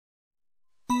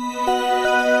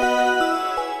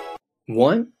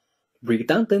1.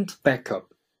 Redundant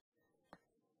backup.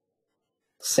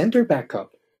 Sender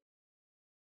backup.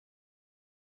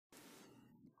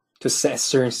 To set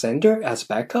certain sender as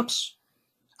backups,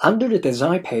 under the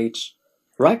design page,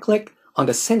 right-click on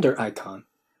the sender icon.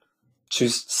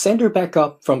 Choose Sender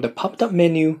Backup from the pop-up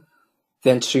menu,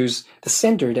 then choose the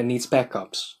sender that needs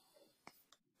backups.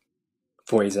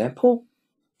 For example,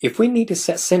 if we need to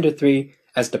set sender 3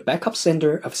 as the backup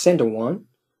sender of sender 1,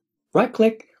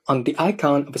 right-click on the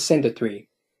icon of sender 3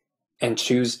 and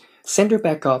choose Sender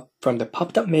Backup from the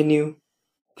pop-up menu,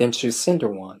 then choose sender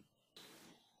 1.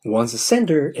 Once the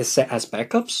sender is set as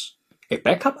backups, a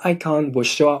backup icon will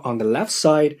show up on the left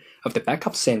side of the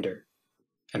backup sender,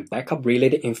 and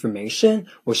backup-related information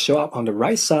will show up on the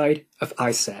right side of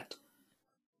iSet.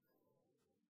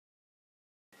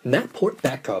 Net port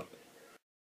backup.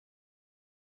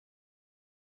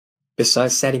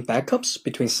 Besides setting backups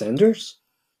between senders,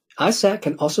 iSet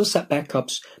can also set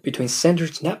backups between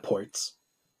senders' net ports.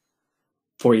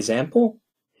 For example,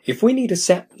 if we need to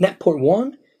set net port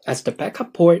 1 as the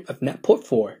backup port of net port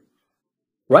 4,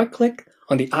 right-click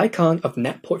on the icon of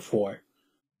net port 4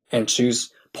 and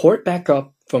choose Port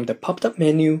Backup from the pop-up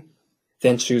menu,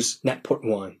 then choose net port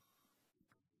 1.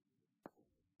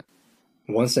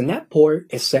 Once the net port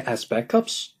is set as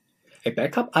backups, a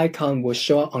backup icon will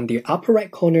show up on the upper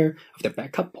right corner of the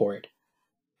backup port,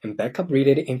 and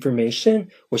backup-related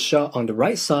information will show up on the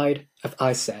right side of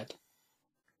iSet.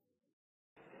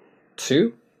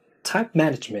 2. Type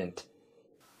management.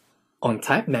 On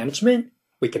type management,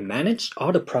 we can manage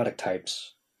all the product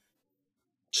types.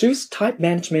 Choose Type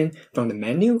Management from the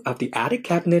menu of the added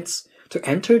cabinets to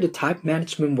enter the Type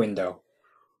Management window.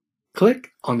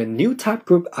 Click on the New Type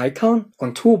Group icon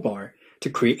on Toolbar to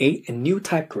create a new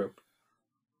type group.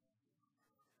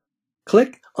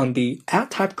 Click on the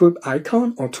Add Type Group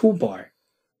icon on Toolbar.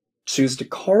 Choose the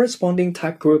corresponding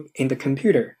type group in the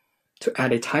computer to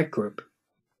add a type group.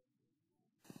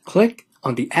 Click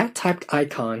on the Add Type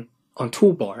icon on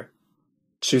Toolbar.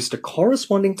 Choose the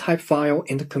corresponding type file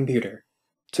in the computer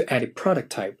to add a product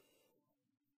type.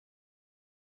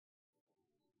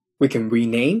 We can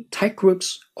rename type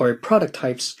groups or product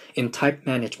types in Type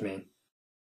Management.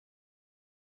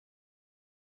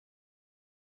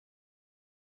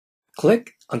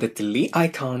 Click on the Delete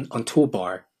icon on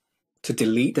Toolbar to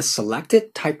delete the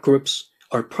selected type groups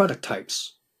or product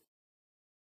types.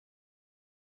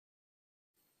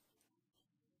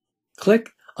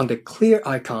 Click on the Clear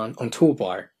icon on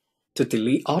Toolbar to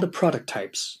delete all the product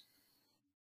types.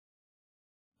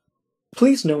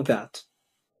 Please note that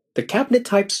the cabinet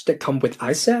types that come with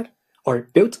iSet are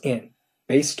built in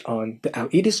based on the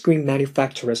LED screen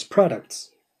manufacturer's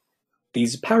products.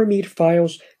 These parameter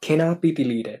files cannot be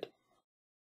deleted.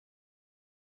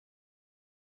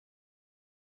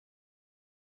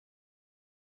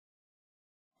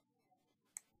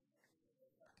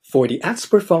 For the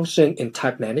export function in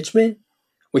Type Management,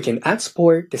 we can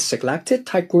export the selected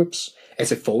type groups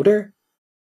as a folder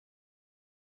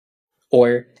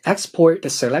or export the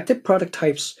selected product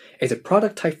types as a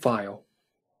product type file.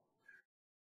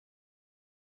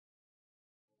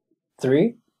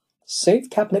 3. Save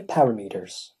cabinet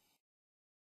parameters.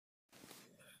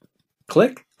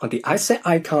 Click on the iSet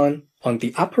icon on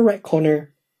the upper right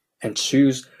corner and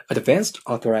choose Advanced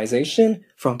Authorization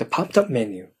from the pop-up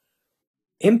menu.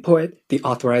 Input the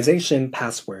authorization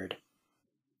password.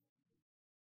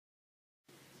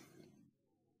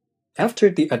 After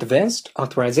the advanced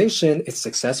authorization is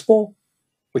successful,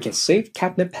 we can save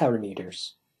cabinet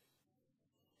parameters.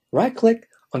 Right-click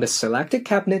on the selected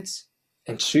cabinets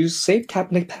and choose Save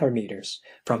Cabinet Parameters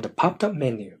from the pop-up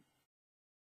menu.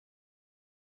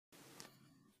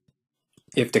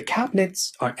 If the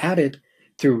cabinets are added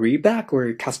through reback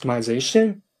or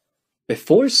customization,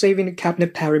 before saving the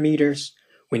cabinet parameters,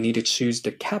 we need to choose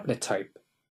the cabinet type.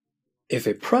 If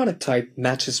a product type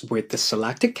matches with the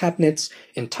selected cabinets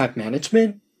in Type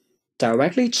Management,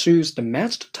 directly choose the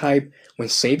matched type when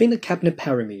saving the cabinet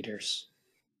parameters.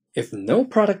 If no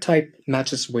product type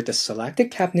matches with the selected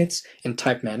cabinets in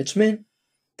Type Management,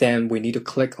 then we need to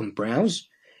click on Browse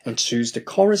and choose the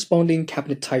corresponding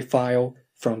cabinet type file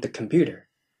from the computer.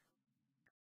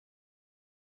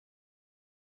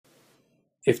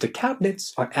 If the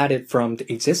cabinets are added from the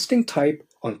existing type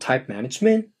on Type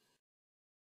Management,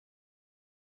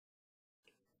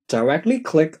 directly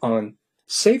click on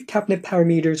Save Cabinet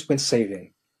Parameters when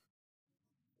saving.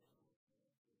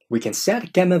 We can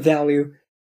set gamma value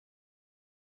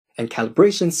and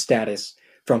calibration status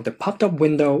from the pop-up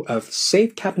window of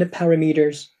Save Cabinet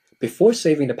Parameters before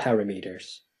saving the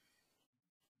parameters.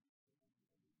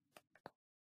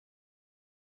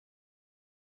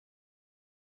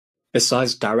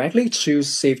 Besides directly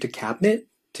choose Save to Cabinet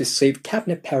to save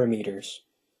cabinet parameters,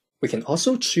 we can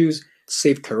also choose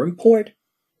Save Current Port,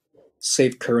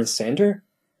 Save Current Sender,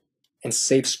 and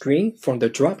Save Screen from the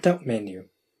drop-down menu.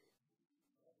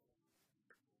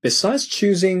 Besides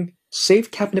choosing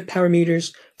Save Cabinet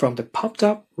Parameters from the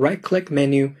popped-up right-click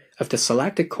menu of the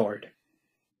selected card,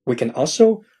 we can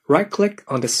also right-click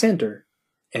on the sender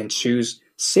and choose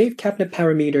Save Cabinet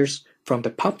Parameters from the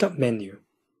popped-up menu.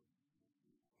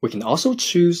 We can also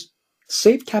choose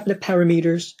Save Cabinet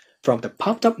Parameters from the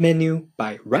popped-up menu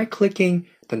by right-clicking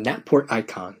the netport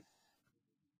icon.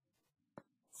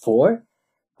 4.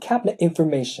 Cabinet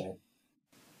Information.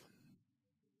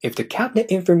 If the cabinet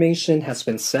information has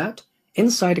been set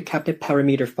inside the cabinet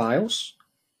parameter files,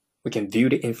 we can view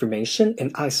the information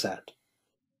in iSet.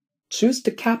 Choose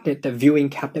the cabinet that viewing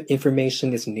cabinet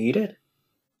information is needed,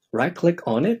 right-click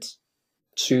on it,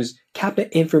 choose Cabinet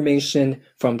Information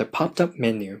from the popped-up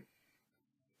menu.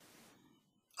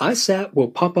 iSet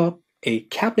will pop up a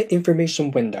Cabinet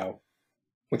Information window.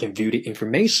 We can view the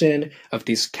information of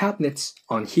these cabinets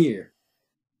on here.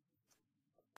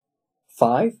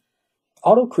 5.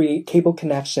 Auto-create cable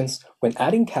connections when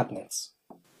adding cabinets.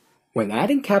 When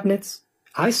adding cabinets,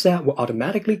 iSet will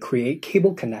automatically create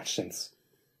cable connections.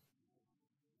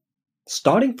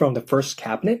 Starting from the first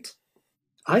cabinet,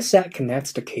 iSet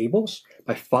connects the cables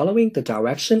by following the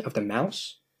direction of the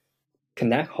mouse.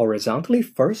 Connect horizontally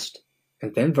first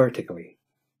and then vertically.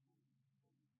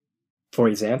 For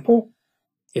example,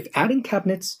 if adding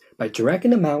cabinets by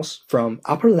dragging the mouse from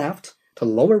upper left to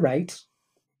lower right,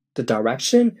 the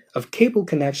direction of cable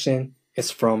connection is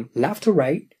from left to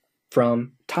right,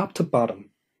 from top to bottom.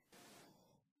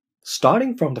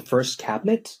 Starting from the first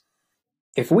cabinet,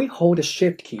 if we hold the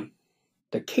Shift key,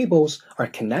 the cables are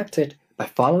connected by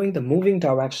following the moving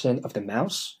direction of the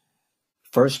mouse.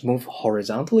 First move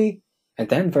horizontally and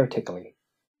then vertically.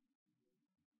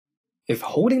 If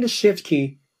holding the Shift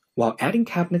key while adding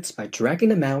cabinets by dragging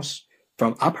the mouse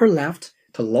from upper left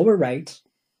to lower right,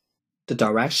 the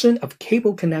direction of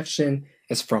cable connection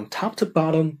is from top to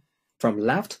bottom, from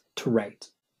left to right.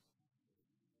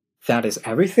 That is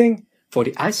everything for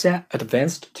the iSet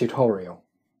Advanced tutorial.